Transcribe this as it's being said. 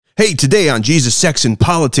Hey, today on Jesus, Sex, and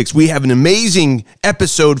Politics, we have an amazing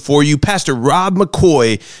episode for you. Pastor Rob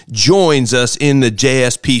McCoy joins us in the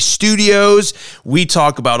JSP studios. We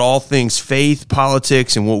talk about all things faith,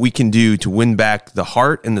 politics, and what we can do to win back the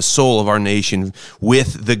heart and the soul of our nation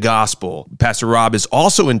with the gospel. Pastor Rob is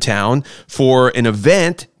also in town for an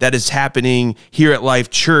event that is happening here at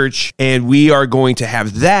Life Church, and we are going to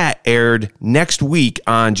have that aired next week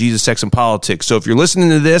on Jesus, Sex, and Politics. So if you're listening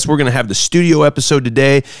to this, we're going to have the studio episode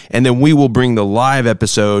today, and then we will bring the live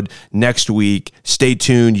episode next week. Stay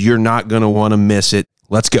tuned. You're not going to want to miss it.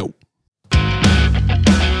 Let's go.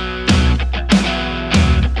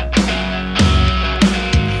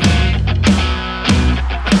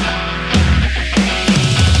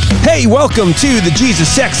 Hey, welcome to the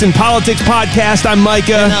Jesus, Sex, and Politics podcast. I'm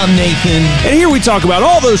Micah. And I'm Nathan. And here we talk about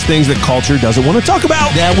all those things that culture doesn't want to talk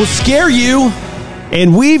about. That will scare you.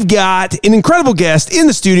 And we've got an incredible guest in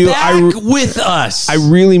the studio. Back with us. I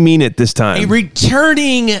really mean it this time. A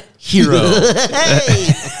returning hero.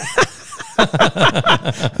 Hey.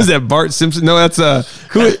 Is that Bart Simpson? No, that's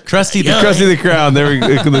Krusty the Clown. There we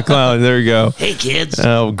go. The clown. There we go. Hey, kids.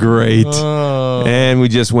 Oh, great. Oh. And we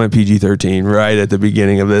just went PG-13 right at the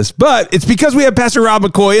beginning of this. But it's because we have Pastor Rob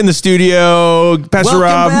McCoy in the studio. Pastor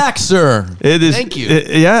Rob. Welcome back, sir. It is. Thank you.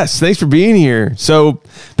 Yes, thanks for being here. So,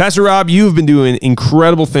 Pastor Rob, you've been doing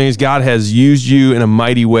incredible things. God has used you in a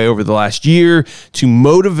mighty way over the last year to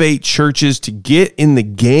motivate churches to get in the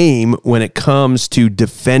game when it comes to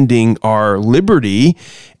defending our liberty.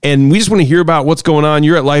 And we just want to hear about what's going on.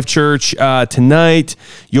 You're at Life Church tonight.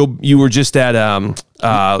 You were just at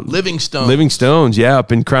Living Stones, yeah,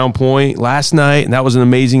 up in Crown Point last night, and that was an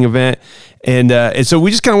amazing event. And so we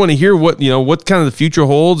just kind of want to hear what kind of the future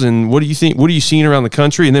holds, and what do you think? What are you seeing around the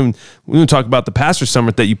country? And then we're going to talk about the Pastor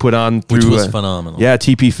Summit that you put on through, which was phenomenal. Yeah,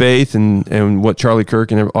 TP Faith and what Charlie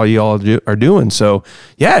Kirk and all y'all are doing. So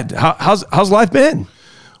yeah, how's life been?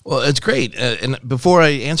 Well, it's great. And before I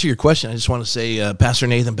answer your question, I just want to say, Pastor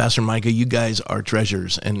Nathan, Pastor Micah, you guys are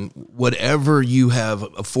treasures. And whatever you have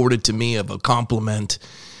afforded to me of a compliment,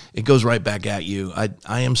 it goes right back at you.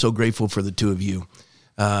 I am so grateful for the two of you.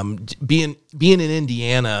 Being in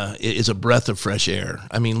Indiana is a breath of fresh air.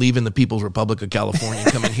 I mean, leaving the People's Republic of California,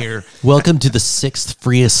 coming here. Welcome to the 6th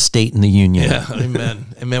freest state in the union. Yeah,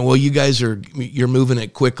 amen. Well, you guys you're moving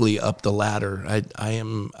it quickly up the ladder. I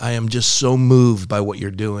am just so moved by what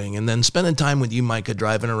you're doing. And then spending time with you, Micah,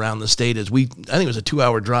 driving around the state I think it was a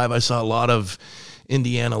 2-hour drive. I saw a lot of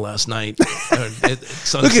Indiana last night at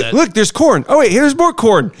sunset. Look, there's corn. Oh, wait, here's more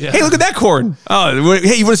corn. Yeah. Hey, look at that corn. Oh,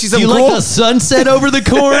 hey, you want to see something cool? Do you like the sunset over the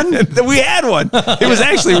corn? We had one. It was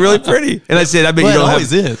actually really pretty. And I said, I bet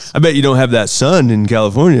you don't have that sun in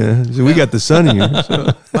California. So we got the sun here. So.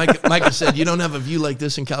 Micah said, you don't have a view like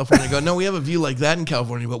this in California. I go, no, we have a view like that in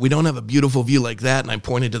California, but we don't have a beautiful view like that. And I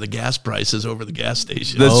pointed to the gas prices over the gas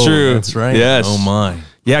station. That's true. That's right. Yes. Oh, my.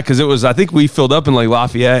 Yeah, because I think we filled up in like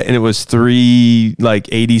Lafayette, and it was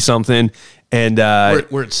 $3.80 something, and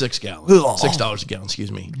we're at 6 gallons, $6 a gallon.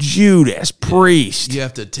 Excuse me. Judas Priest. You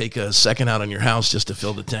have to take a second out on your house just to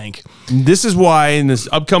fill the tank. This is why in this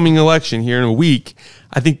upcoming election here in a week,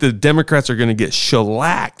 I think the Democrats are going to get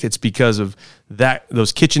shellacked. It's because of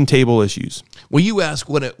those kitchen table issues. Well, you ask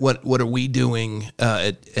what are we doing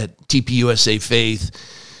at TPUSA Faith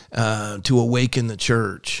to awaken the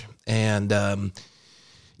church, and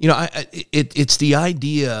it's the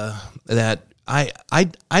idea that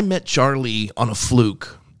I met Charlie on a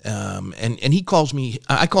fluke, and he calls me.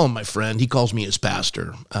 I call him my friend. He calls me his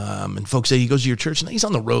pastor. And folks say he goes to your church, and he's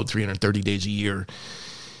on the road 330 days a year.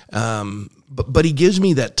 But he gives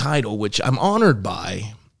me that title, which I'm honored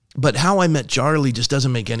by. But how I met Charlie just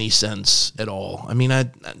doesn't make any sense at all. I mean, I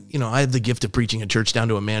have the gift of preaching a church down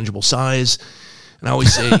to a manageable size. And I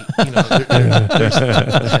always say,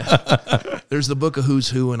 there's the book of who's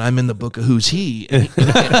who, and I'm in the book of who's he.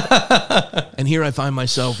 And here I find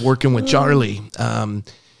myself working with Charlie. And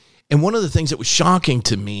one of the things that was shocking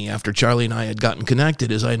to me after Charlie and I had gotten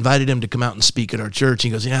connected is I invited him to come out and speak at our church. He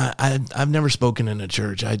goes, yeah, I've never spoken in a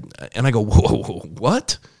church. And I go, whoa,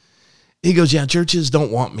 what? He goes, yeah, churches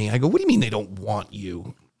don't want me. I go, what do you mean they don't want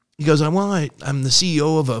you? He goes, I'm the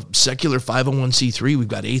CEO of a secular 501c3. We've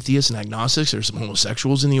got atheists and agnostics. There's some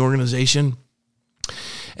homosexuals in the organization.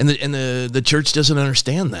 And the church doesn't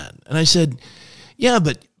understand that. And I said, yeah,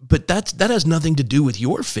 but that has nothing to do with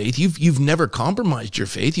your faith. You've never compromised your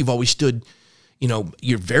faith. You've always stood,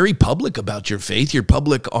 you're very public about your faith. You're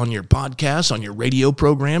public on your podcasts, on your radio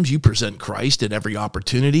programs. You present Christ at every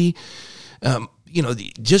opportunity.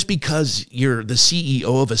 Just because you're the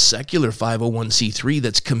CEO of a secular 501c3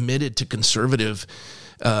 that's committed to conservative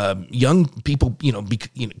young people,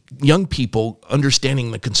 young people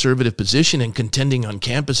understanding the conservative position and contending on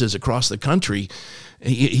campuses across the country.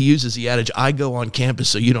 He uses the adage, "I go on campus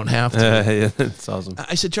so you don't have to." Yeah, that's awesome.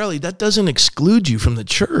 I said, Charlie, that doesn't exclude you from the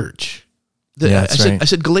church. That's right. I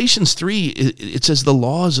said, Galatians 3, it says the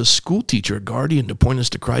law is a school teacher, a guardian to point us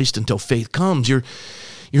to Christ until faith comes. You're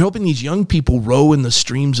helping these young people row in the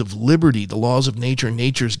streams of liberty, the laws of nature and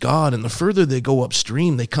nature's God. And the further they go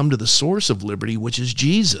upstream, they come to the source of liberty, which is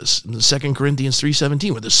Jesus. In the 2 Corinthians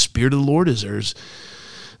 3:17, where the Spirit of the Lord is,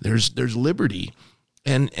 there's liberty.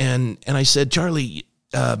 And I said, Charlie,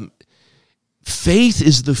 faith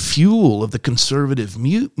is the fuel of the conservative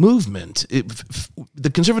movement. The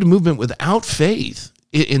conservative movement without faith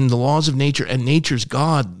in the laws of nature and nature's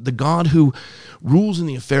God, the God who rules in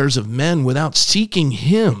the affairs of men, without seeking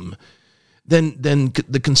him, then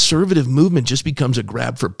the conservative movement just becomes a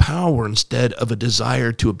grab for power instead of a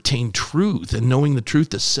desire to obtain truth and knowing the truth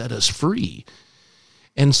to set us free.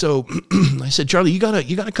 And so I said, Charlie, you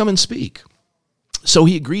gotta come and speak. So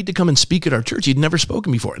he agreed to come and speak at our church. He'd never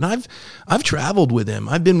spoken before. And I've traveled with him.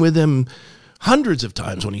 I've been with him hundreds of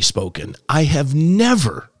times when he's spoken. I have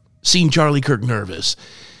never seen Charlie Kirk nervous,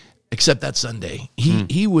 except that Sunday.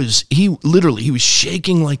 He was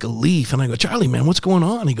shaking like a leaf. And I go, Charlie, man, what's going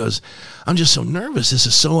on? He goes, I'm just so nervous. This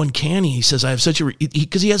is so uncanny. He says, I have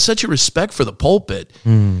because he has such a respect for the pulpit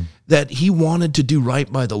that he wanted to do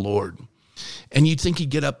right by the Lord. And you'd think he'd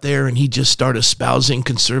get up there and he'd just start espousing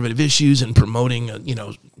conservative issues and promoting,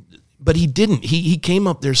 but he didn't. He came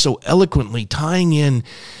up there so eloquently, tying in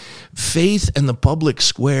faith and the public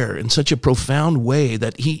square in such a profound way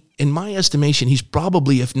that he, in my estimation, he's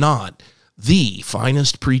probably, if not, the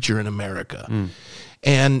finest preacher in America.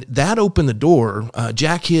 And that opened the door.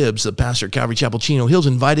 Jack Hibbs, the pastor at Calvary Chapel, Chino Hills,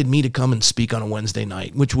 invited me to come and speak on a Wednesday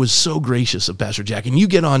night, which was so gracious of Pastor Jack. And you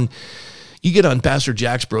get on Pastor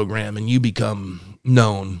Jack's program and you become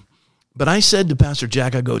known. But I said to Pastor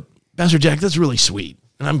Jack, I go, Pastor Jack, that's really sweet,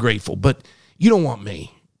 and I'm grateful, but you don't want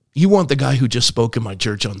me. You want the guy who just spoke in my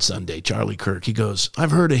church on Sunday, Charlie Kirk. He goes,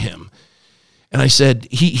 I've heard of him. And I said,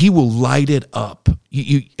 he will light it up. And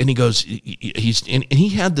he goes, and he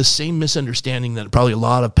had the same misunderstanding that probably a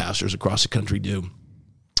lot of pastors across the country do.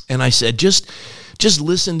 And I said, just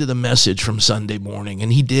listen to the message from Sunday morning.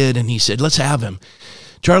 And he did, and he said, let's have him.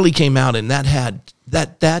 Charlie came out, and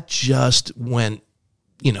that just went,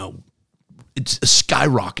 it's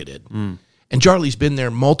skyrocketed. And Charlie's been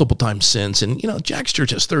there multiple times since. And, Jack's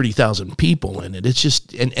church has 30,000 people in it. It's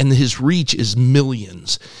just, and his reach is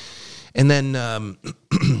millions. And then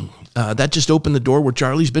that just opened the door where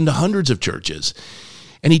Charlie's been to hundreds of churches.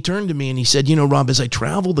 And he turned to me and he said, Rob, as I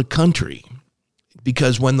travel the country,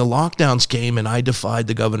 because when the lockdowns came and I defied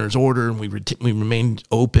the governor's order and we remained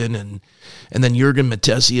open, and then Jurgen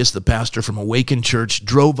Matthesius, the pastor from Awaken Church,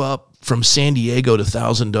 drove up from San Diego to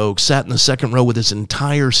Thousand Oaks, sat in the second row with his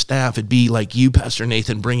entire staff. It'd be like you, Pastor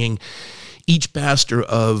Nathan, bringing each pastor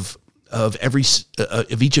of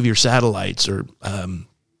each of your satellites, or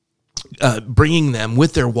bringing them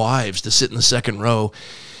with their wives to sit in the second row.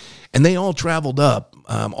 And they all traveled up,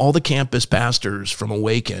 all the campus pastors from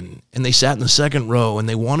Awaken, and they sat in the second row, and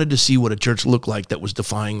they wanted to see what a church looked like that was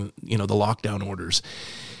defying, the lockdown orders.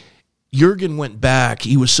 Jurgen went back.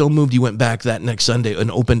 He was so moved, he went back that next Sunday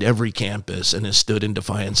and opened every campus and has stood in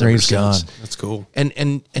defiance ever since. That's cool.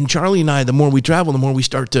 And Charlie and I, the more we travel, the more we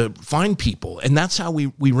start to find people. And that's how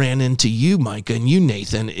we ran into you, Micah, and you,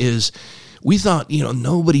 Nathan, is we thought,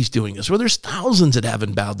 nobody's doing this. Well, there's thousands that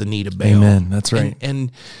haven't bowed the knee to Baal. Amen. That's right.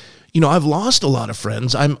 And I've lost a lot of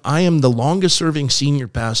friends. I am the longest serving senior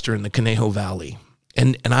pastor in the Conejo Valley.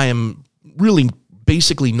 And I am really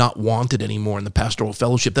basically not wanted anymore in the pastoral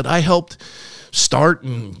fellowship that I helped start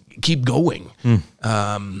and keep going.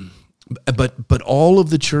 But all of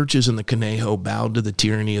the churches in the Conejo bowed to the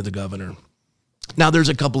tyranny of the governor. Now there's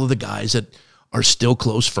a couple of the guys that are still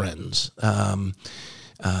close friends.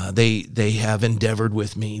 They have endeavored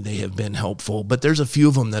with me. They have been helpful, but there's a few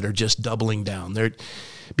of them that are just doubling down.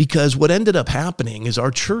 Because what ended up happening is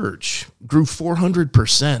our church grew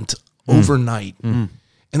 400% overnight.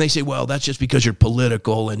 And they say, well, that's just because you're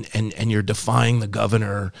political and you're defying the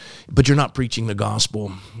governor, but you're not preaching the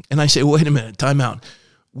gospel. And I say, wait a minute, time out.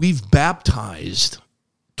 We've baptized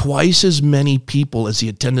twice as many people as the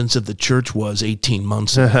attendance of the church was 18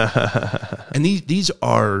 months ago. And these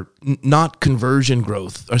are not conversion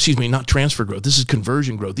growth, not transfer growth. This is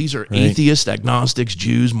conversion growth. These are atheists, agnostics,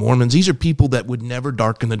 Jews, Mormons. These are people that would never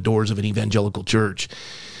darken the doors of an evangelical church.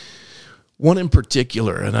 One in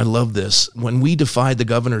particular, and I love this, when we defied the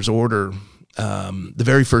governor's order the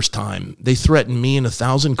very first time, they threatened me and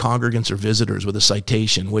 1,000 congregants or visitors with a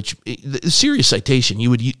citation, which a serious citation. You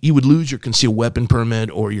would lose your concealed weapon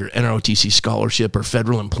permit or your NROTC scholarship or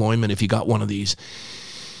federal employment if you got one of these.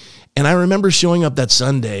 And I remember showing up that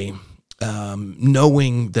Sunday,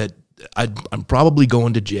 knowing that I'm probably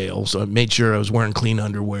going to jail, so I made sure I was wearing clean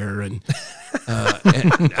underwear.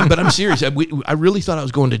 But I'm serious. I really thought I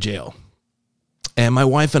was going to jail. And my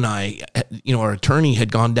wife and I, our attorney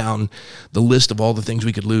had gone down the list of all the things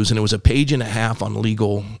we could lose, and it was a page and a half on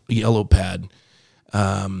legal yellow pad.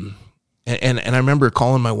 And I remember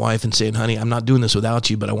calling my wife and saying, honey, I'm not doing this without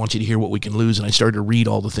you, but I want you to hear what we can lose. And I started to read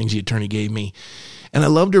all the things the attorney gave me. And I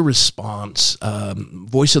loved her response.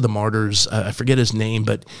 Voice of the Martyrs, I forget his name,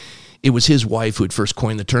 but it was his wife who had first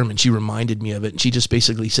coined the term, and she reminded me of it. And she just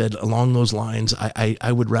basically said along those lines,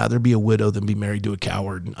 I would rather be a widow than be married to a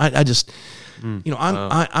coward. And I just,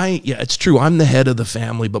 it's true. I'm the head of the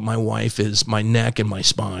family, but my wife is my neck and my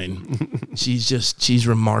spine. she's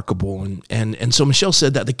remarkable. And so Michelle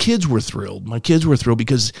said that the kids were thrilled. My kids were thrilled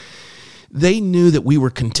because they knew that we were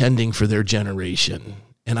contending for their generation.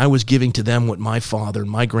 And I was giving to them what my father,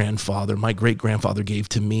 my grandfather, my great-grandfather gave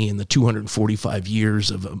to me in the 245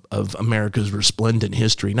 years of America's resplendent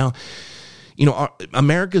history. Now,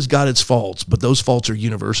 America's got its faults, but those faults are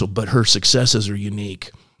universal, but her successes are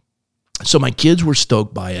unique. So my kids were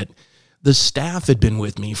stoked by it. The staff had been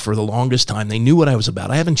with me for the longest time. They knew what I was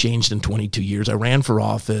about. I haven't changed in 22 years. I ran for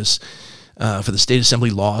office for the state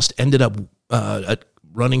assembly, lost, ended up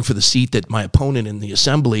running for the seat that my opponent in the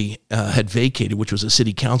assembly had vacated, which was a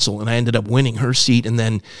city council, and I ended up winning her seat and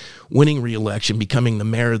then winning re-election, becoming the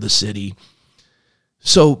mayor of the city.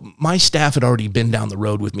 So my staff had already been down the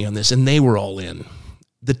road with me on this, and they were all in.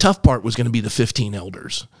 The tough part was going to be the 15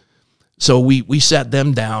 elders. So we sat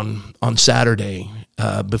them down on Saturday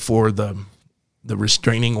before the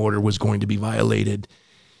restraining order was going to be violated.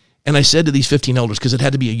 And I said to these 15 elders, because it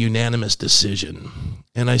had to be a unanimous decision,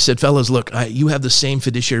 and I said, fellas, look, you have the same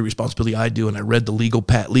fiduciary responsibility I do, and I read the legal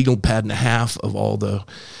pad and a half of all the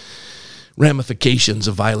ramifications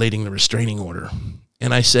of violating the restraining order.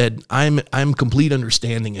 And I said, I'm complete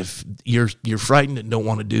understanding if you're frightened and don't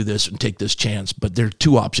want to do this and take this chance, but there are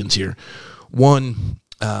two options here. One,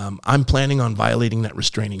 I'm planning on violating that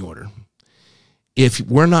restraining order. If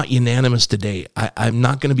we're not unanimous today, I'm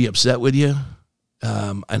not going to be upset with you.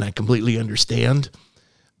 And I completely understand,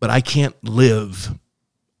 but I can't live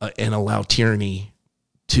and allow tyranny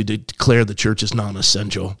to declare the church as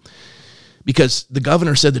non-essential, because the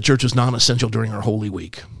governor said the church was non-essential during our Holy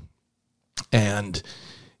Week. And,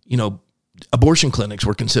 abortion clinics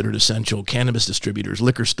were considered essential, cannabis distributors,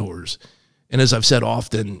 liquor stores. And as I've said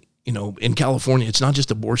often, in California, it's not just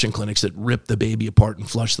abortion clinics that rip the baby apart and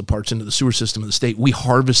flush the parts into the sewer system of the state. We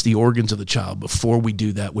harvest the organs of the child before we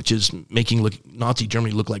do that, which is making Nazi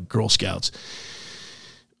Germany look like Girl Scouts.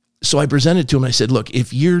 So I presented to him, I said, look,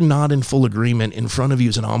 if you're not in full agreement, in front of you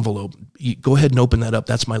is an envelope. You go ahead and open that up.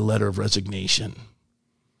 That's my letter of resignation.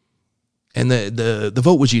 And the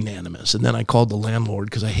vote was unanimous. And then I called the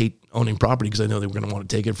landlord, because I hate owning property, because I know they were going to want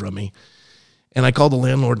to take it from me. And I called the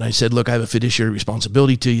landlord and I said, look, I have a fiduciary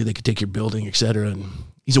responsibility to you. They could take your building, et cetera. And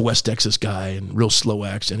he's a West Texas guy and real slow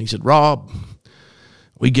accent. He said, Rob,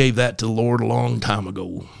 we gave that to the Lord a long time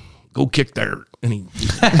ago. Go kick dirt. And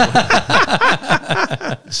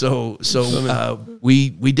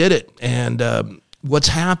we did it. And what's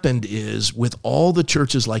happened is, with all the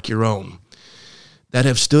churches like your own that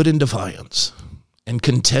have stood in defiance and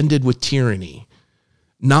contended with tyranny,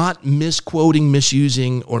 not misquoting,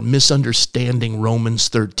 misusing, or misunderstanding Romans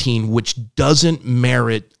 13, which doesn't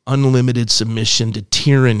merit unlimited submission to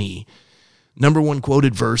tyranny. Number one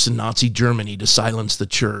quoted verse in Nazi Germany to silence the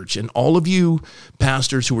church. And all of you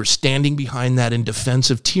pastors who are standing behind that in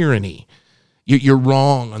defense of tyranny, you're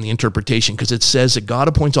wrong on the interpretation, because it says that God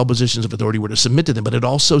appoints all positions of authority, we're to submit to them, but it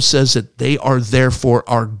also says that they are there for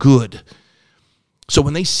our good. So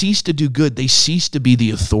when they cease to do good, they cease to be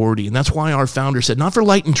the authority. And that's why our founder said, not for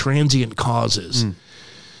light and transient causes,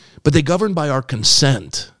 but they govern by our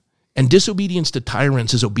consent. And disobedience to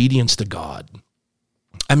tyrants is obedience to God.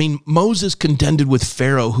 I mean, Moses contended with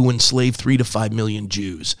Pharaoh, who enslaved 3 to 5 million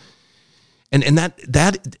Jews. And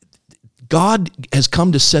that God has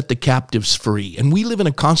come to set the captives free. And we live in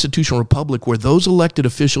a constitutional republic where those elected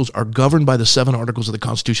officials are governed by the 7 articles of the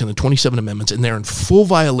Constitution, the 27 amendments, and they're in full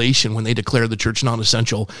violation when they declare the church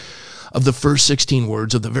non-essential of the first 16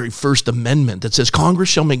 words of the very first amendment that says, Congress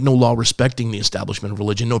shall make no law respecting the establishment of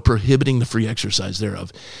religion, no prohibiting the free exercise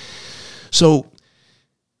thereof. So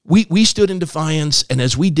we stood in defiance, and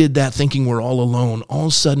as we did that, thinking we're all alone, all of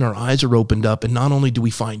a sudden our eyes are opened up, and not only do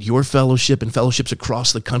we find your fellowship and fellowships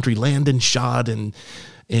across the country, Landon Shot and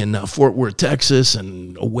in Fort Worth, Texas,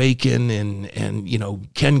 and Awaken,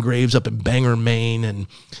 and Ken Graves up in Bangor, Maine, and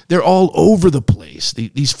they're all over the place.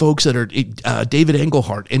 These folks that are David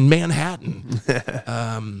Englehart in Manhattan,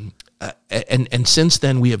 and since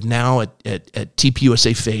then we have now at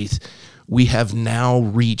TPUSA Faith, we have now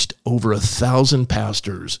reached over 1,000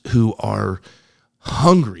 pastors who are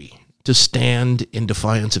hungry to stand in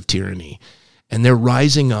defiance of tyranny, and they're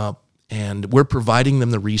rising up. And we're providing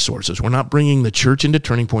them the resources. We're not bringing the church into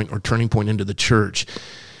Turning Point or Turning Point into the church.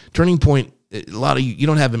 Turning Point, a lot of you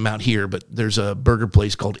don't have them out here, but there's a burger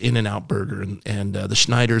place called In-N-Out Burger, and the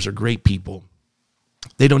Schneiders are great people.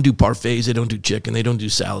 They don't do parfaits, they don't do chicken, they don't do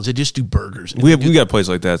salads, they just do burgers. We got a place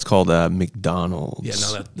like that. It's called McDonald's.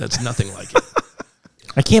 Yeah, no, that's nothing like it.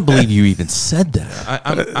 I can't believe you even said that.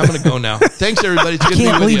 I'm going to go now. Thanks, everybody. It's good I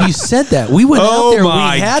can't to be with believe you said that. We went out there. We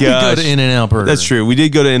had to go to In-N-Out Burger. That's true. We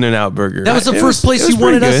did go to In-N-Out Burger. That was the first place you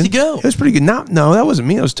wanted us to go. It was pretty good. No, that wasn't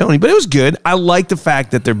me. That was Tony. But it was good. I like the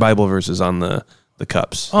fact that there are Bible verses on the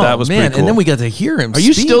cups. Oh, that was man. pretty cool. And then we got to hear him Are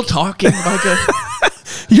you still talking, Micah?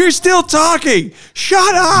 You're still talking.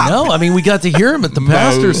 Shut up. No, I mean, we got to hear him at the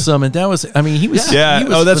Pastor's Summit. That was, I mean, he was, Yeah. he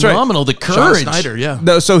was Oh, that's right. phenomenal. The Sean courage. Snyder, yeah.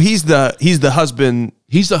 No, so he's the husband.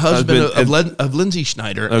 He's the husband Husband of Lindsay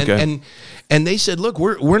Schneider. Okay. And they said, look,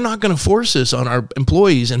 we're not going to force this on our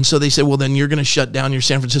employees. And so they said, well, then you're going to shut down your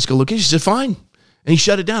San Francisco location. He said, fine. And he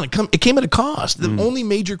shut it down. It came at a cost. The only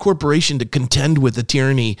major corporation to contend with the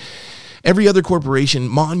tyranny, every other corporation,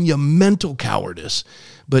 monumental cowardice,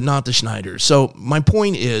 but not the Schneiders. So my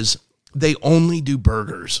point is, they only do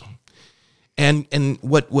burgers. And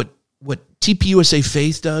what TPUSA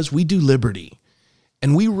Faith does, we do liberty.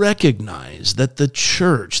 And we recognize that the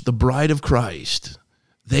church, the bride of Christ,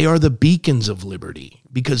 they are the beacons of liberty,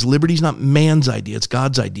 because liberty is not man's idea, it's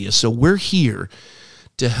God's idea. So we're here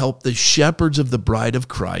to help the shepherds of the bride of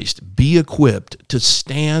Christ be equipped to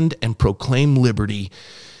stand and proclaim liberty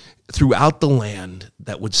throughout the land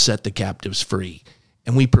that would set the captives free.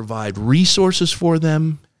 And we provide resources for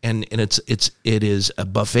them, and it is a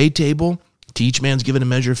buffet table. To each man's given a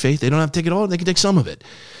measure of faith. They don't have to take it all, they can take some of it.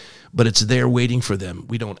 But it's there waiting for them.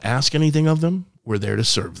 We don't ask anything of them. We're there to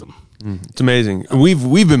serve them. It's amazing.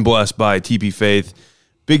 We've been blessed by TP Faith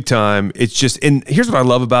big time. It's just, and here's what I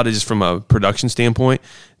love about it, just from a production standpoint,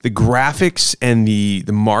 the graphics and the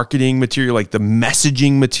marketing material, like the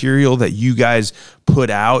messaging material that you guys put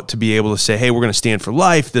out to be able to say, hey, we're going to stand for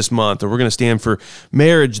life this month, or we're going to stand for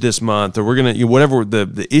marriage this month, or we're going to, whatever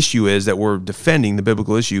the issue is that we're defending, the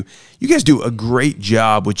biblical issue. You guys do a great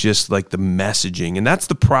job with just like the messaging. And that's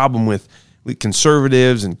the problem with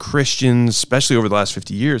conservatives and Christians, especially over the last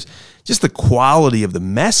 50 years. Just the quality of the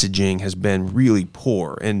messaging has been really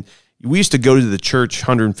poor. And we used to go to the church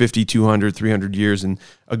 150, 200, 300 years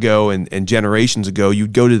ago and generations ago.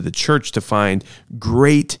 You'd go to the church to find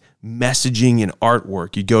great messaging and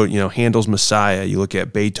artwork. You go, Handel's Messiah. You look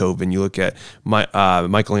at Beethoven. You look at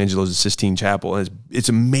Michelangelo's Sistine Chapel. And it's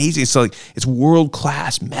amazing. It's like it's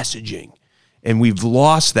world-class messaging. And we've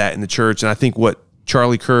lost that in the church. And I think what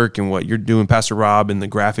Charlie Kirk and what you're doing, Pastor Rob and the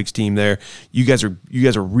graphics team there, you guys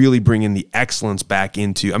are really bringing the excellence back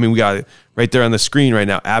into. I mean, we got it right there on the screen right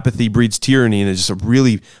now. Apathy breeds tyranny, and it's just a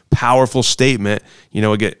really powerful statement.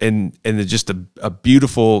 Again, and it's just a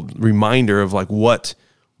beautiful reminder of like what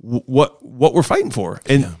we're fighting for,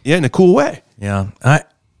 and in a cool way. Yeah, I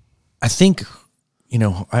think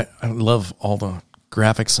I love all the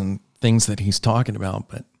graphics and things that he's talking about,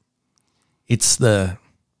 but it's the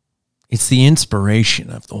inspiration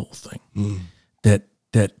of the whole thing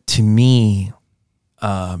that to me,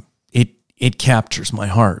 it captures my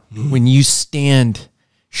heart. When you stand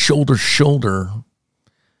shoulder to shoulder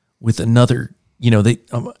with another,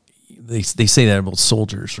 they say that about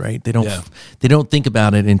soldiers, right? They don't think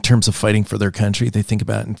about it in terms of fighting for their country. They think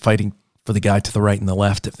about it in fighting for the guy to the right and the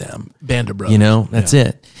left of them. Band of brothers. That's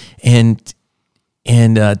it. And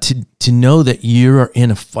to know that you're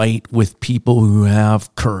in a fight with people who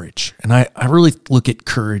have courage. And I really look at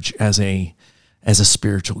courage as a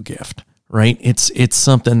spiritual gift, right? It's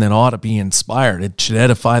something that ought to be inspired. It should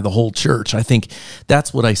edify the whole church. I think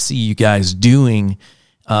that's what I see you guys doing.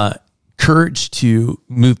 Courage to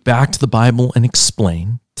move back to the Bible and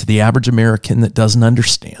explain to the average American that doesn't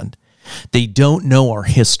understand. They don't know our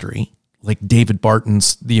history. David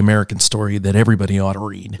Barton's The American Story that everybody ought to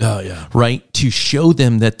read. Oh, yeah. Right? To show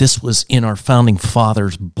them that this was in our founding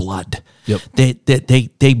fathers' blood. Yep. That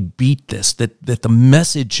they beat this, that the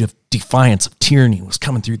message of defiance of tyranny was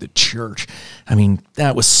coming through the church. I mean,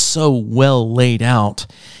 that was so well laid out.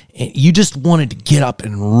 You just wanted to get up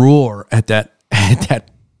and roar at that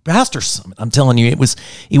pastor summit. I'm telling you, it was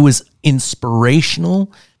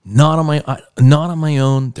inspirational. Not on my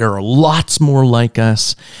own. There are lots more like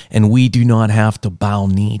us, and we do not have to bow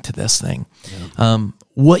knee to this thing. Yeah.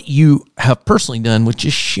 What you have personally done, which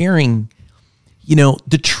is sharing,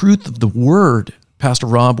 the truth of the word, Pastor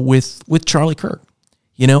Rob, with Charlie Kirk,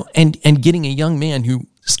 and getting a young man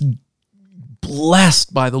who's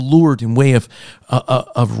blessed by the Lord in way of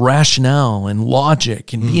rationale and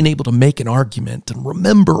logic and being able to make an argument and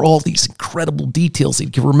remember all these incredible details. He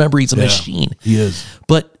can remember he's a machine. He is.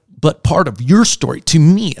 But part of your story to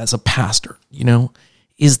me as a pastor,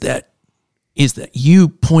 is that you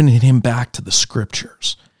pointed him back to the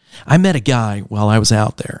scriptures. I met a guy while I was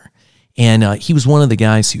out there, and he was one of the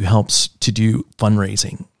guys who helps to do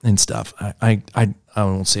fundraising and stuff. I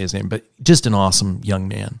won't say his name, but just an awesome young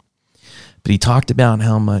man. But he talked about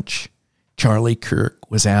how much Charlie Kirk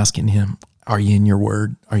was asking him, are you in your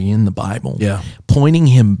word? Are you in the Bible? Yeah. Pointing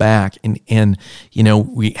him back. And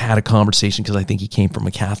we had a conversation because I think he came from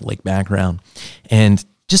a Catholic background, and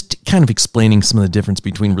just kind of explaining some of the difference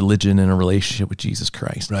between religion and a relationship with Jesus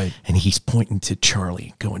Christ. Right. And he's pointing to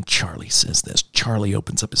Charlie, going, Charlie says this. Charlie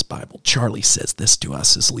opens up his Bible. Charlie says this to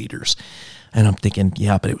us as leaders. And I'm thinking,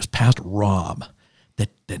 yeah, but it was Pastor Rob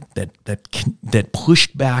that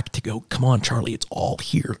pushed back to go, come on, Charlie, it's all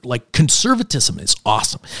here. Like, conservatism is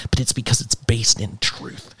awesome, but it's because it's based in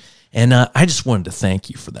truth. And I just wanted to thank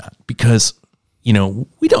you for that, because,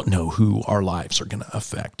 we don't know who our lives are going to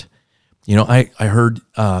affect. I heard,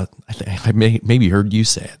 I maybe heard you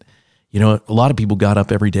say it. A lot of people got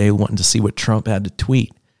up every day wanting to see what Trump had to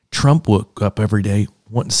tweet. Trump woke up every day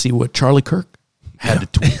wanting to see what Charlie Kirk had to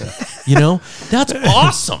tweet. That's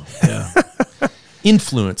awesome. Yeah.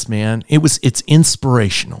 Influence, man. It's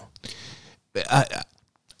inspirational.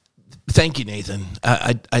 Thank you, Nathan.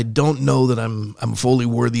 I don't know that I'm fully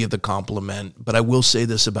worthy of the compliment, but I will say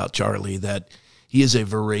this about Charlie, that he is a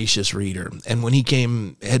voracious reader. And when he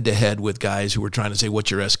came head to head with guys who were trying to say,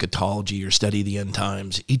 what's your eschatology or study the end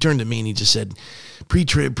times, he turned to me and he just said,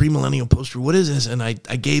 pre-trib, premillennial, post-trib, what is this? And I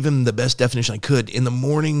gave him the best definition I could. In the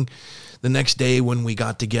morning, the next day when we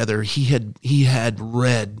got together, he had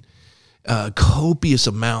read copious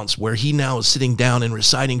amounts, where he now is sitting down and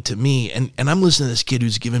reciting to me, and I'm listening to this kid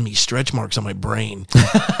who's giving me stretch marks on my brain.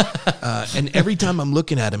 And every time I'm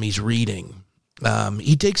looking at him, he's reading.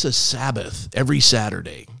 He takes a Sabbath every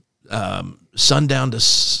Saturday, sunrise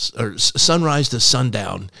to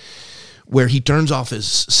sundown, where he turns off his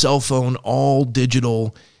cell phone, all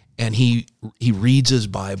digital, and he reads his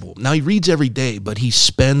Bible. Now, he reads every day, but he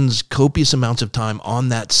spends copious amounts of time on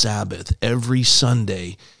that Sabbath every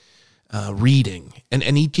Sunday reading.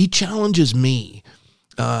 And he challenges me.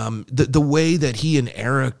 The way that he and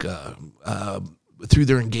Erica, through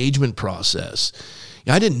their engagement process,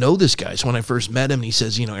 I didn't know this guy. So when I first met him, and he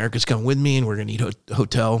says, Erica's coming with me and we're going to need a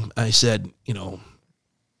hotel. I said,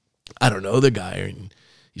 I don't know the guy, and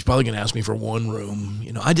he's probably going to ask me for one room.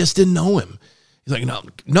 I just didn't know him. He's like,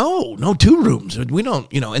 no, 2 rooms. We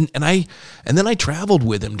don't, and then I traveled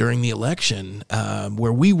with him during the election,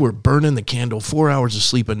 where we were burning the candle, 4 hours of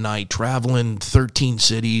sleep a night, traveling 13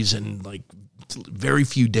 cities in like very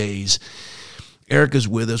few days. Erica's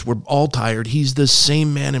with us. We're all tired. He's the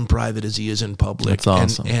same man in private as he is in public. That's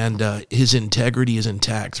awesome. And his integrity is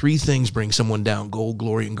intact. 3 things bring someone down: gold,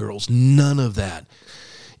 glory, and girls. None of that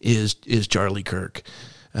is Charlie Kirk.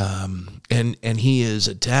 And he is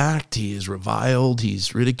attacked, he is reviled,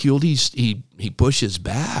 he's ridiculed, he pushes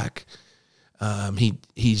back.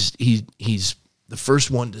 He's the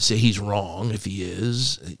first one to say he's wrong if he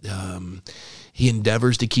is. He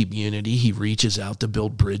endeavors to keep unity. He reaches out to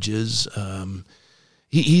build bridges.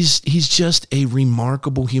 He's just a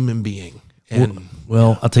remarkable human being. And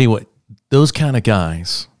well, I'll tell you what, those kind of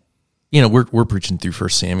guys, we're preaching through 1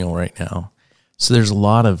 Samuel right now. So there's a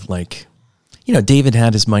lot of David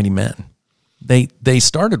had his mighty men. They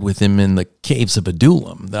started with him in the caves of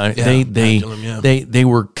Adullam. They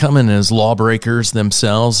were coming as lawbreakers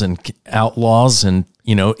themselves and outlaws, and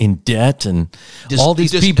in debt, and all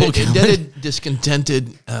these people indebted,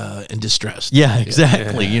 discontented, and distressed. Yeah,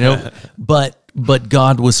 exactly. But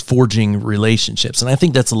God was forging relationships, and I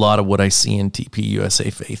think that's a lot of what I see in TP USA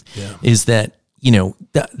Faith. Yeah. Is that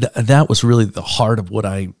that was really the heart of what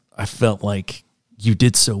I felt like you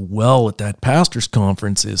did so well at that pastors'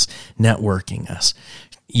 conference, is networking us.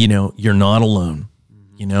 you're not alone,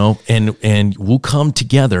 and we'll come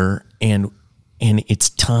together, and it's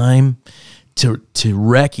time to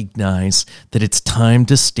recognize that it's time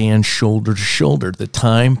to stand shoulder to shoulder. The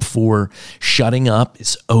time for shutting up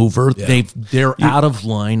is over. Yeah. They're out of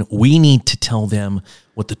line. We need to tell them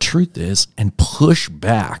what the truth is and push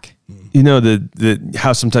back. The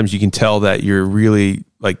how sometimes you can tell that you're really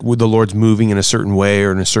like the Lord's moving in a certain way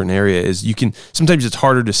or in a certain area is sometimes it's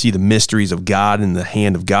harder to see the mysteries of God and the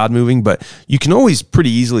hand of God moving, but you can always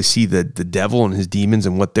pretty easily see the devil and his demons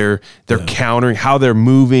and what they're countering, how they're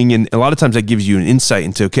moving. And a lot of times that gives you an insight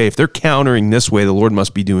into, okay, if they're countering this way, the Lord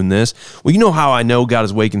must be doing this. Well, you know how I know God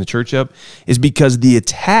is waking the church up is because the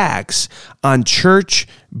attacks on church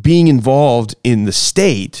being involved in the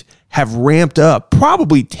state have ramped up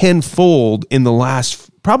probably tenfold in the last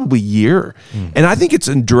probably year. And I think it's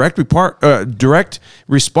a direct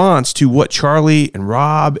response to what Charlie and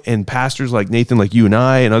Rob and pastors like Nathan, like you and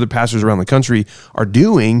I, and other pastors around the country are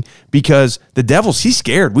doing, because the he's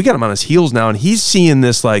scared. We got him on his heels now, and he's seeing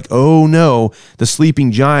this like, oh no, the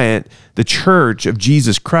sleeping giant, the church of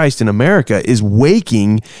Jesus Christ in America is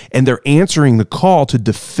waking, and they're answering the call to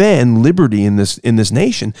defend liberty in this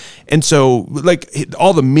nation. And so like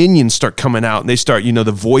all the minions start coming out, and they start,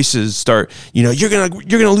 the voices start, you're going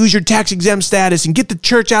to lose your tax exempt status and get the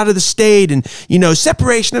church out of the state, and,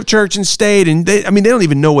 separation of church and state. And they don't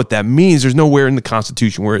even know what that means. There's nowhere in the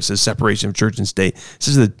Constitution where it says separation of church and state. It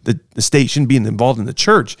says the state shouldn't be involved in the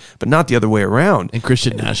church, but not the other way around. And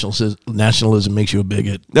Christian nationalism makes you a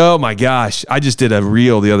bigot. Oh my gosh. I just did a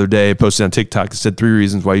reel the other day, posted on TikTok that said 3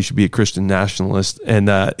 reasons why you should be a Christian nationalist. And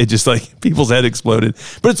it just like people's head exploded,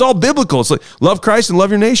 but it's all biblical. It's like love Christ and love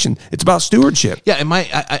your nation. It's about stewardship. Yeah. And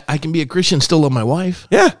I can be a Christian, still love my wife.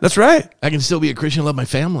 Yeah, that's right. I can still be a Christian, love my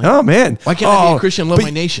family. Oh man. Why can't I be a Christian, love my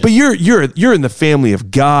nation? But you're in the family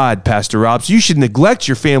of God, Pastor Rob. So you should neglect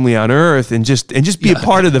your family on earth and just be a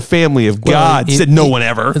part of the family of God. Said no one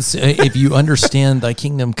ever. If you understand thy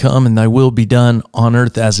kingdom come and thy will be done on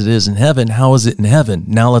earth as it is in heaven, how is it in heaven?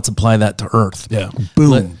 Now let's apply that to earth. Yeah.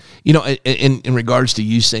 Boom. In regards to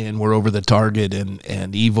you saying we're over the target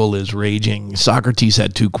and evil is raging, Socrates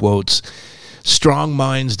had 2 quotes. Strong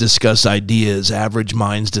minds discuss ideas, average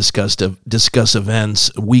minds discuss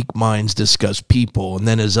events, weak minds discuss people. And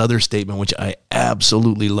then his other statement, which I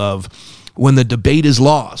absolutely love, when the debate is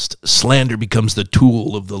lost, slander becomes the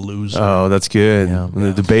tool of the loser. Oh, that's good. Yeah. When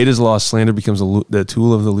the debate is lost, slander becomes the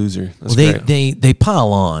tool of the loser. That's great. They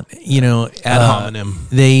pile on, ad hominem.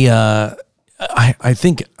 I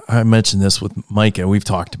think I mentioned this with Micah. We've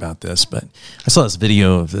talked about this, but I saw this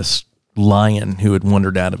video of this lion who had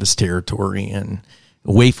wandered out of his territory and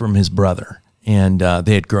away from his brother. And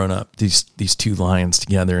they had grown up, these 2 lions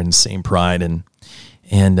together in the same pride.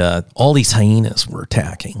 And all these hyenas were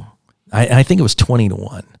attacking. I think it was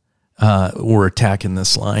 20-1 were attacking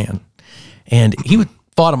this lion. And he would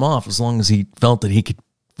fought him off as long as he felt that he could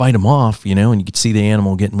fight him off, and you could see the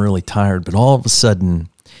animal getting really tired. But all of a sudden,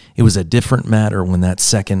 it was a different matter when that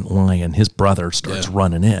second lion, his brother, starts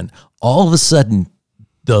running in. All of a sudden,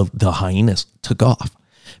 the hyenas took off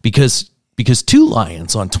because 2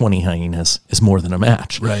 lions on 20 hyenas is more than a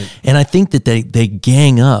match. Right. And I think that they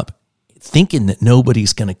gang up thinking that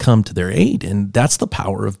nobody's going to come to their aid. And that's the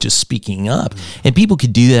power of just speaking up. And people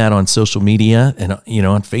could do that on social media and,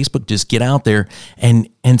 on Facebook, just get out there and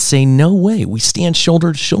say, no way, we stand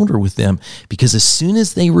shoulder to shoulder with them. Because as soon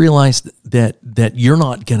as they realize that you're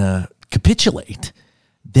not going to capitulate,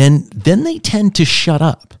 then they tend to shut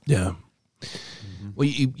up. Yeah. Well,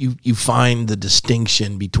 you find the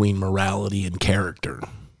distinction between morality and character.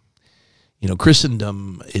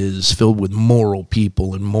 Christendom is filled with moral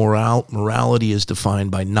people, and morality is defined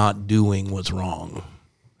by not doing what's wrong.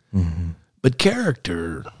 Mm-hmm. But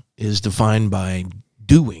character is defined by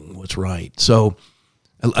doing what's right. So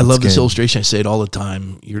I love this illustration. I say it all the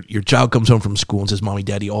time. Your child comes home from school and says, Mommy,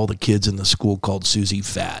 Daddy, all the kids in the school called Susie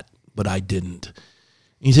fat, but I didn't.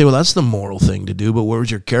 And you say, well, that's the moral thing to do, but where was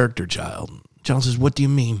your character, child? Child says, what do you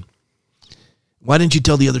mean? Why didn't you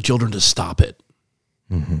tell the other children to stop it?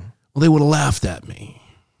 Mm-hmm. Well, they would have laughed at me.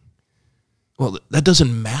 Well, that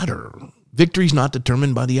doesn't matter. Victory's not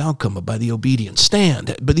determined by the outcome, but by the obedience.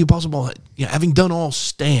 Stand. But the Apostle Paul, having done all,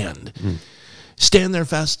 stand. Stand there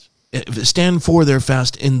fast. Stand for their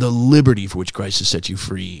fast in the liberty for which Christ has set you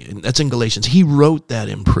free. And that's in Galatians. He wrote that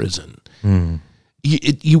in prison.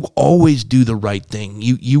 You always do the right thing.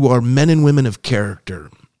 You are men and women of character.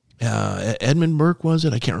 Edmund Burke, was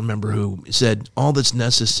it? I can't remember who said, all that's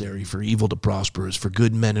necessary for evil to prosper is for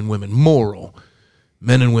good men and women, moral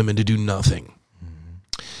men and women, to do nothing.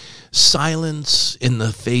 Silence in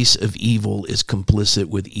the face of evil is complicit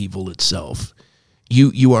with evil itself.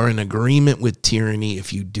 You are in agreement with tyranny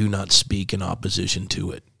if you do not speak in opposition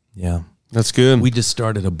to it. Yeah. That's good. We just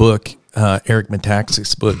started a book, Eric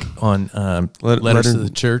Metaxas' book on letters to the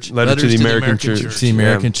church. Letter to the American Church. To the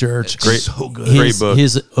American Church. Great, so good. Great book.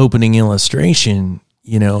 His opening illustration,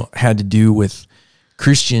 had to do with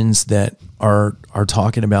Christians that are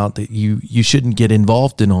talking about that you shouldn't get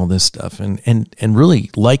involved in all this stuff, and really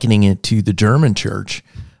likening it to the German church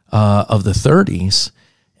of the 30s.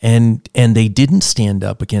 And they didn't stand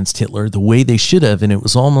up against Hitler the way they should have. And it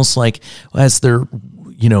was almost like as they're,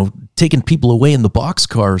 taking people away in the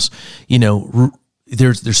boxcars,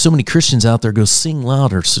 there's so many Christians out there go sing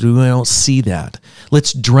louder so we don't see that.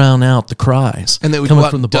 Let's drown out the cries. And they would coming go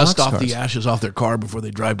out from and the dust boxcars. off the ashes off their car before they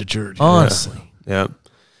drive to church. Honestly. Yeah.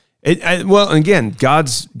 Well, and again,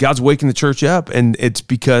 God's waking the church up, and it's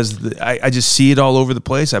because I just see it all over the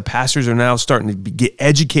place. Pastors are now starting to get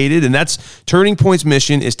educated, and that's Turning Point's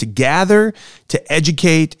mission is to gather, to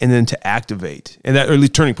educate, and then to activate, and that, or at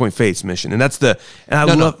least Turning Point Faith's mission, and that's I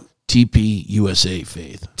love TP USA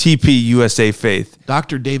Faith. TP USA Faith.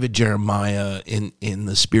 Dr. David Jeremiah in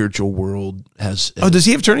the spiritual world has. Oh, does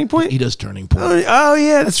he have Turning Point? He does Turning Point. Oh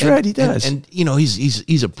yeah, that's right. He does. And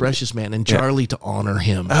he's a precious man, and Charlie to honor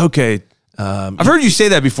him. Okay. I've heard you say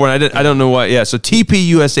that before, and I don't know why. Yeah, so TP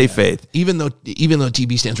USA Faith. Even though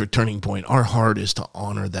TP stands for Turning Point, our heart is to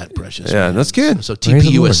honor that precious man. That's good. So TP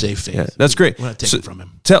USA Faith. Yeah, that's great. We're not taking it from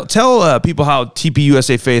him. Tell people how TP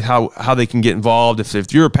USA Faith how they can get involved.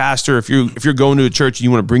 If you're a pastor, if you're going to a church and you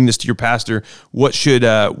want to bring this to your pastor, what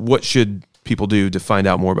should people do to find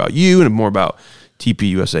out more about you and more about TP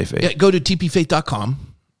USA Faith? Yeah, go to tpfaith.com.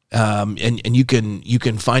 And you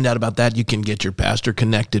can find out about that. You can get your pastor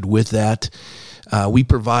connected with that. We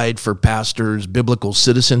provide for pastors biblical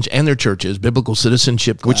citizens and their churches biblical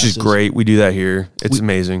citizenship classes. Which is great. We do that here. It's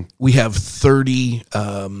amazing. We have 30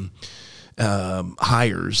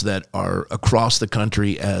 hires that are across the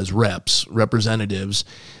country as representatives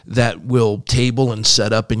that will table and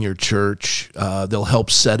set up in your church. They'll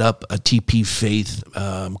help set up a TP Faith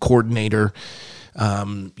coordinator.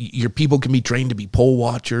 Your people can be trained to be poll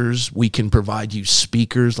watchers. We can provide you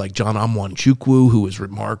speakers like John Amwanchukwu, who is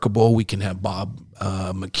remarkable. We can have Bob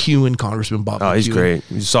McEwen, Congressman Bob McEwen. Oh, he's great.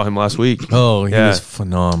 You saw him last week. Oh, he was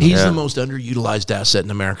phenomenal. He's the most underutilized asset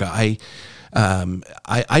in America.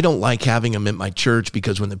 I don't like having him at my church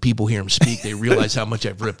because when the people hear him speak, they realize how much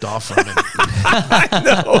I've ripped off from him. I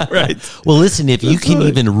know, right? Well, listen, if you can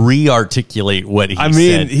even re-articulate what he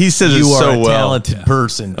said, he says you it are so a well. Talented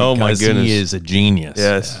person. Oh, my goodness. He is a genius.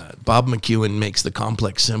 Yes. Bob McEwen makes the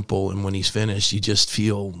complex simple, and when he's finished, you just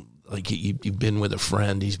feel like you've been with a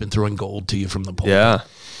friend. He's been throwing gold to you from the pulpit. Yeah.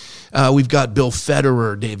 We've got Bill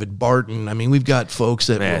Federer, David Barton. I mean, we've got folks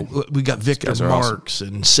we got Victor Marks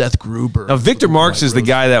and Seth Gruber. Now, Victor Marks is the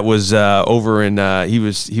guy that was over in. He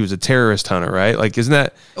was a terrorist hunter, right? Like, isn't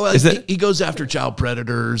that? Well, he goes after child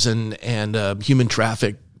predators and human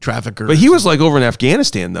traffickers. But he was like over in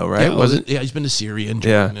Afghanistan, though, right? Yeah, he's been to Syria and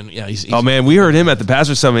Jordan. Yeah. And he's oh man, we heard him at the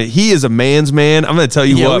Pastor Summit. He is a man's man. I'm going to tell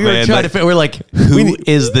you what, man. We're like, who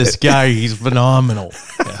is this guy? He's phenomenal.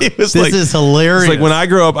 This is hilarious. It's like when I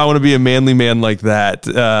grow up, I want to be a manly man like that.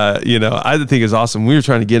 I think it's awesome. We were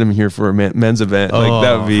trying to get him here for a men's event. Like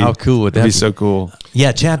that would be how cool would that be? So cool.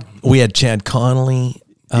 Yeah, Chad. We had Chad Connolly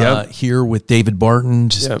here with David Barton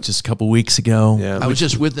just a couple weeks ago. Yeah, I was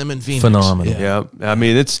just with them in Phoenix. Phenomenal. Yeah. I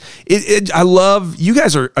mean, I love you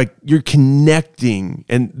guys are like you're connecting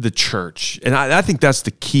in the church, and I think that's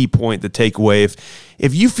the key point, the takeaway.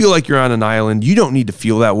 If you feel like you're on an island, you don't need to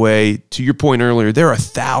feel that way. To your point earlier, there are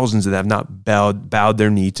thousands that have not bowed their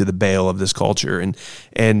knee to the Baal of this culture, and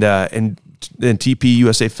TP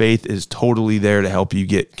USA Faith is totally there to help you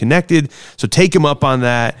get connected. So take him up on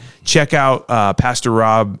that. Check out Pastor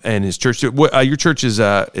Rob and his church. Your church is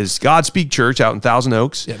Godspeak Church out in Thousand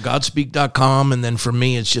Oaks. Yeah, Godspeak.com, and then for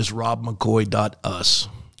me, it's just robmccoy.us.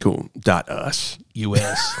 Cool. .us.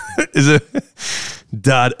 US. Is it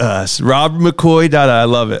 .us? RobMcCoy. I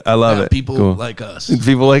love it. I love it. People like us.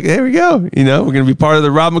 People like, there we go. We're going to be part of the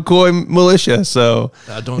Rob McCoy militia. So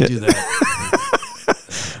don't do that.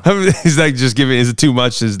 He's like just giving. Is it too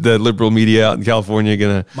much? Is the liberal media out in California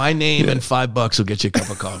gonna? My name and $5 will get you a cup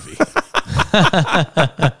of coffee.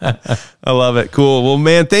 I love it. Cool. Well,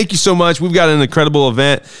 man, thank you so much. We've got an incredible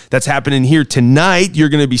event that's happening here tonight. You're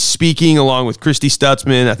going to be speaking along with Christy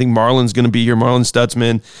Stutzman. I think Marlon's going to be here. Marlon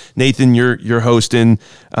Stutzman. Nathan, you're hosting,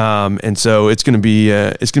 and so it's going to be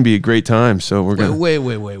a great time. So we're going. Wait.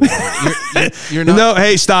 You're not. No.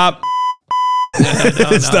 Hey, stop.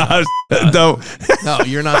 No, Stop. Don't. No,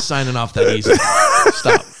 you're not signing off that easy.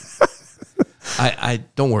 Stop. I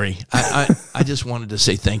don't worry. I just wanted to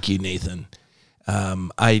say thank you, Nathan.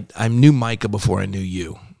 I knew Micah before I knew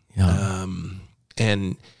you. Yeah.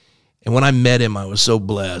 And when I met him, I was so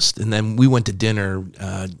blessed. And then we went to dinner,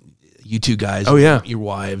 you two guys, your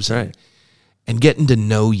wives, right, and getting to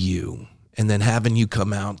know you, and then having you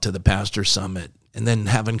come out to the Pastor Summit, and then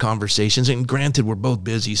having conversations. And granted, we're both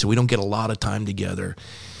busy, so we don't get a lot of time together.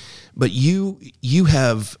 But you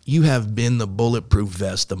have been the bulletproof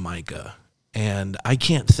vest of Micah, and I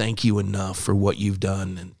can't thank you enough for what you've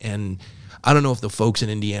done. And I don't know if the folks in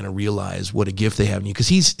Indiana realize what a gift they have in you,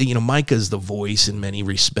 because Micah's the voice in many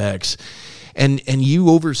respects, and you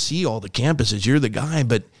oversee all the campuses. You're the guy,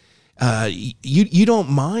 but you don't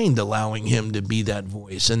mind allowing him to be that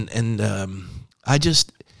voice, and I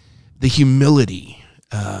just, the humility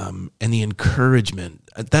and the encouragement,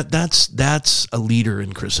 that's a leader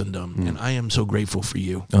in Christendom, and I am so grateful for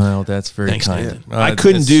you. Well, that's very Thanks, kind. Nathan. I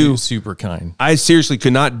couldn't do super kind. I seriously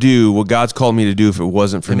could not do what God's called me to do if it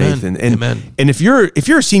wasn't for Amen. Nathan. And, Amen. and if you're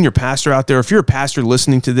a senior pastor out there, if you're a pastor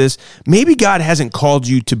listening to this, maybe God hasn't called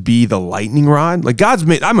you to be the lightning rod. Like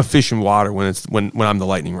I'm a fish in water when I'm the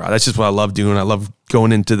lightning rod. That's just what I love doing. I love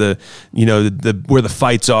going into the where the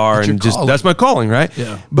fights are, and just that's my calling, right?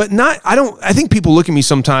 Yeah. But I think people look at me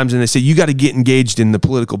sometimes and they say, you got to get engaged in the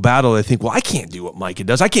political battle. They think, well, I can't do what Micah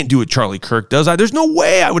does. I can't do what Charlie Kirk does. There's no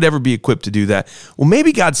way I would ever be equipped to do that. Well,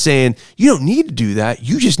 maybe God's saying, you don't need to do that.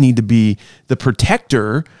 You just need to be the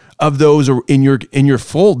protector of those in your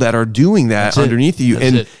fold that are doing that underneath you,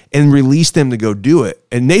 and release them to go do it.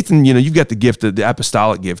 And Nathan, you've got the gift of the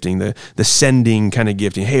apostolic gifting, the sending kind of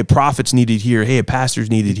gifting. Hey, a prophet's needed here. Hey, a pastor's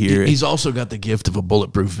needed here. He's also got the gift of a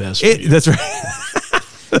bulletproof vest. That's right.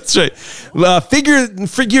 That's right.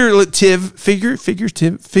 Figuratively.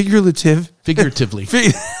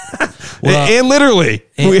 And literally.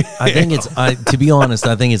 And I think to be honest,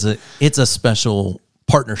 I think it's a special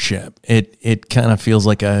partnership. It kind of feels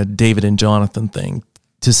like a David and Jonathan thing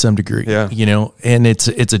to some degree, and it's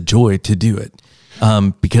a joy to do it,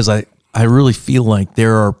 because I really feel like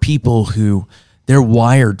there are people who they're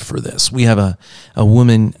wired for this. We have a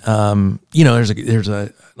woman, there's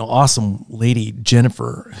an awesome lady,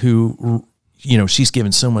 Jennifer, who, she's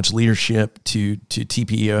given so much leadership to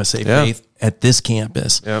TPUSA Faith at this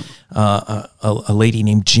campus. Yep. A lady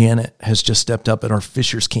named Janet has just stepped up at our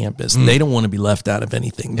Fishers campus. They don't want to be left out of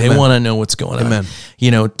anything. They want to know what's going on.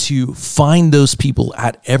 To find those people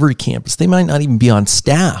at every campus. They might not even be on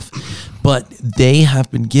staff, but they have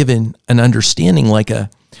been given an understanding like a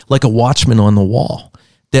watchman on the wall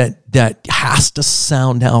that has to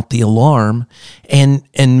sound out the alarm, and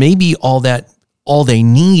maybe all they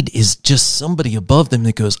need is just somebody above them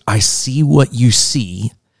that goes, I see what you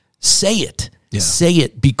see. Say it. Yeah. Say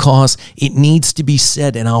it, because it needs to be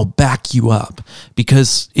said, and I'll back you up,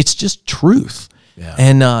 because it's just truth. Yeah.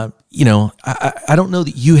 And I don't know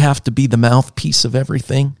that you have to be the mouthpiece of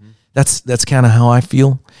everything. Mm-hmm. That's kind of how I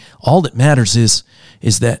feel. All that matters is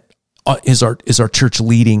that is our church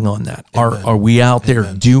leading on that? Amen. Are we out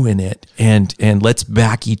there doing it? And let's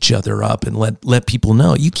back each other up and let people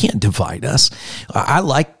know you can't divide us. I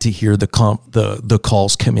like to hear the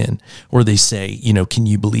calls come in where they say, can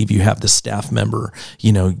you believe you have the staff member?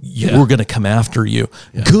 We're going to come after you.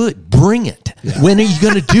 Yeah. Good, bring it. Yeah. When are you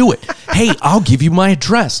going to do it? Hey, I'll give you my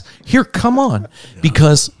address. Here, come on,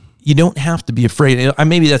 because you don't have to be afraid.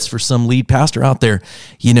 Maybe that's for some lead pastor out there.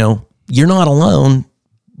 You're not alone.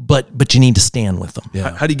 But you need to stand with them.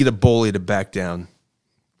 Yeah. How do you get a bully to back down?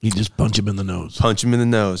 You just punch him in the nose. Punch him in the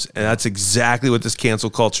nose. And that's exactly what this cancel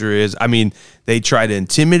culture is. I mean, they try to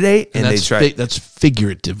intimidate, and that's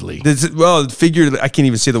figuratively. Figuratively, I can't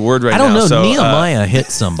even say the word right now. I don't know. So, Nehemiah hit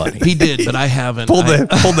somebody. He did, but I haven't. Pulled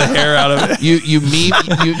the hair out of it. You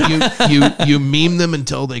meme them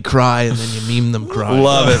until they cry, and then you meme them crying.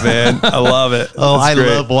 Love it, man. I love it. I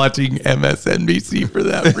love watching MSNBC for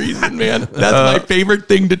that reason, man. That's my favorite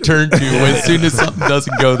thing to turn to as soon as something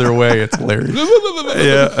doesn't go their way. It's hilarious.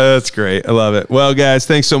 Yeah. That's great. I love it. Well, guys,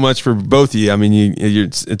 thanks so much for both of you. I mean,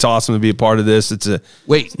 it's awesome to be a part of this.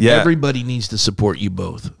 Everybody needs to support you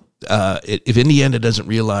both. If Indiana doesn't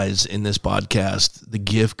realize in this podcast the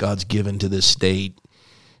gift God's given to this state,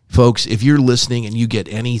 folks, if you're listening and you get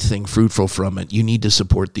anything fruitful from it, you need to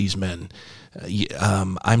support these men.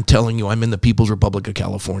 I'm telling you, I'm in the People's Republic of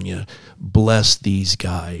California. Bless these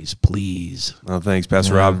guys, please. Oh, thanks,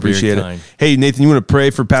 Pastor Rob. Appreciate it. Hey, Nathan, you want to pray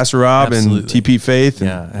for Pastor Rob and TP Faith?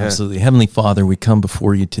 Absolutely. Heavenly Father, we come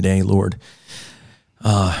before you today, Lord.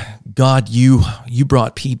 God, you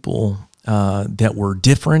brought people that were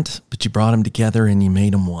different, but you brought them together and you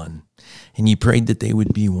made them one. And you prayed that they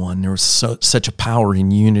would be one. There was such a power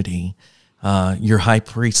in unity. Your high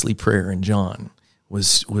priestly prayer in John,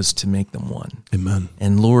 was to make them one. Amen.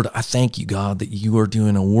 And Lord, I thank you, God, that you are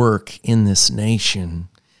doing a work in this nation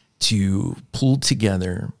to pull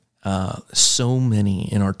together so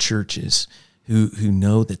many in our churches who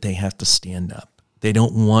know that they have to stand up. They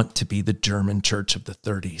don't want to be the German church of the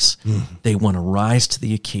 30s. They want to rise to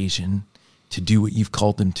the occasion to do what you've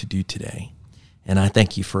called them to do today. And I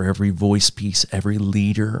thank you for every voice piece, every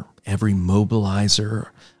leader, every mobilizer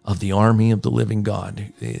of the army of the living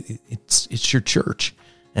God. It's your church.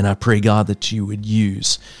 And I pray, God, that you would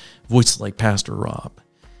use voices like Pastor Rob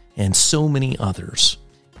and so many others.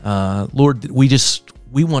 Lord,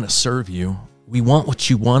 we want to serve you. We want what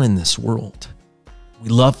you want in this world. We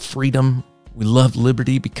love freedom. We love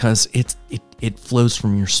liberty because it flows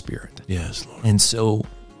from your Spirit. Yes, Lord. And so,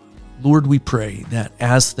 Lord, we pray that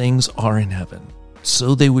as things are in heaven,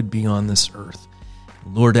 so they would be on this earth.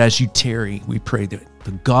 Lord, as you tarry, we pray that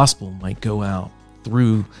the gospel might go out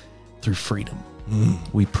through freedom.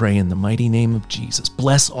 We pray in the mighty name of Jesus.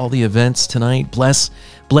 Bless all the events tonight. Bless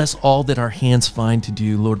all that our hands find to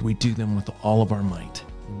do. Lord, we do them with all of our might.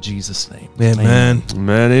 In Jesus' name. Amen.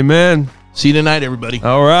 Amen, amen. See you tonight, everybody.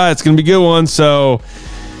 All right, it's going to be a good one. So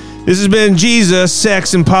this has been Jesus,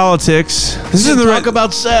 Sex, and Politics. This is the Talk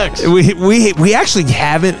about sex. We actually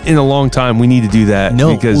haven't in a long time. We need to do that.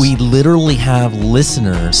 No, because we literally have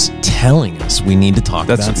listeners telling us we need to talk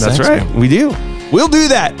about sex. That's right. We do. We'll do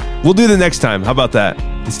that. We'll do the next time. How about that?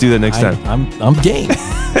 Let's do that next time. I'm game.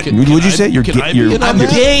 Would you say you're game? I'm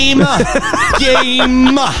game.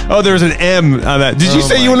 Game. Oh, there's an M on that. Did you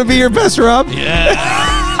say you want to be your best, Rob?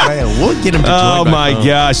 Yeah. We'll get him to Oh join my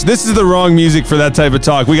gosh, this is the wrong music for that type of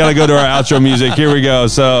talk. We got to go to our outro music. Here we go.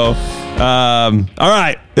 So, all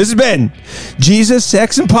right, this has been Jesus,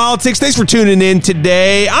 Sex, and Politics. Thanks for tuning in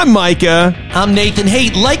today. I'm Micah. I'm Nathan. Hey,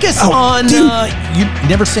 like us on. dude. You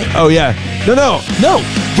never say. Oh yeah, no, Go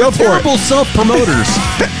go for terrible self-promoters.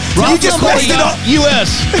 You just messed it up. US.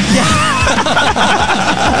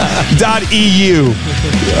 .eu.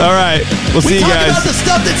 All right, we'll see you Talk guys. about the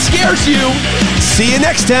stuff that scares you. See you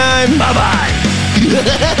next time. Bye-bye.